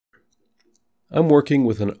I'm working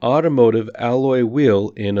with an automotive alloy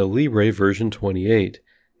wheel in Alibre version 28,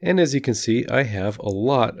 and as you can see, I have a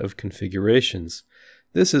lot of configurations.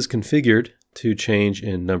 This is configured to change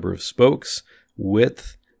in number of spokes,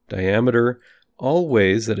 width, diameter, all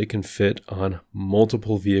ways that it can fit on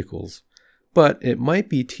multiple vehicles. But it might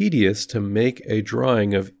be tedious to make a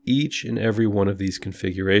drawing of each and every one of these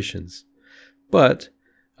configurations. But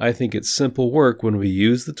I think it's simple work when we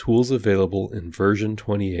use the tools available in version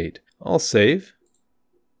 28. I'll save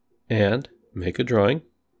and make a drawing.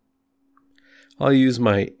 I'll use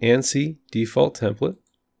my ANSI default template.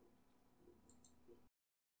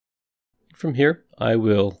 From here, I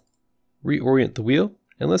will reorient the wheel,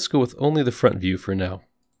 and let's go with only the front view for now.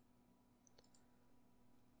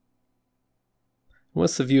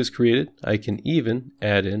 Once the view is created, I can even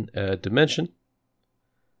add in a dimension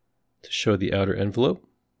to show the outer envelope.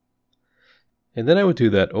 And then I would do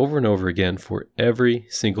that over and over again for every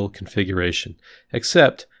single configuration,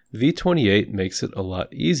 except V28 makes it a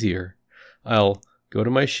lot easier. I'll go to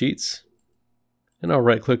my sheets, and I'll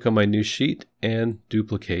right-click on my new sheet and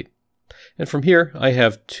duplicate. And from here, I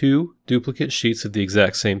have two duplicate sheets of the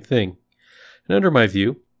exact same thing. And under my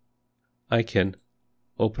view, I can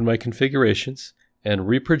open my configurations and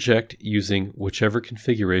reproject using whichever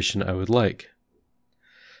configuration I would like.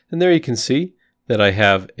 And there you can see that I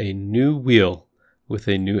have a new wheel with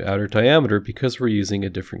a new outer diameter because we're using a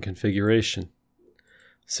different configuration.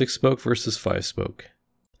 6-spoke versus 5-spoke.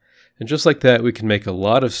 And just like that, we can make a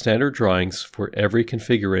lot of standard drawings for every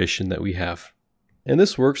configuration that we have. And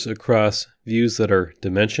this works across views that are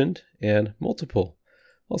dimensioned and multiple.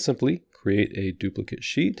 I'll simply create a duplicate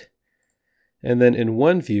sheet, and then in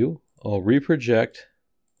one view, I'll reproject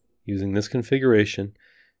using this configuration,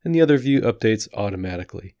 and the other view updates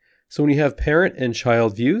automatically. So when you have parent and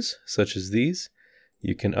child views, such as these,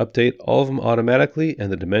 you can update all of them automatically and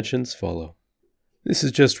the dimensions follow. This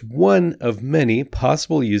is just one of many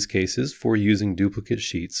possible use cases for using duplicate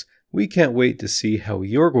sheets. We can't wait to see how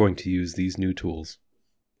you're going to use these new tools.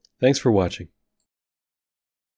 Thanks for watching.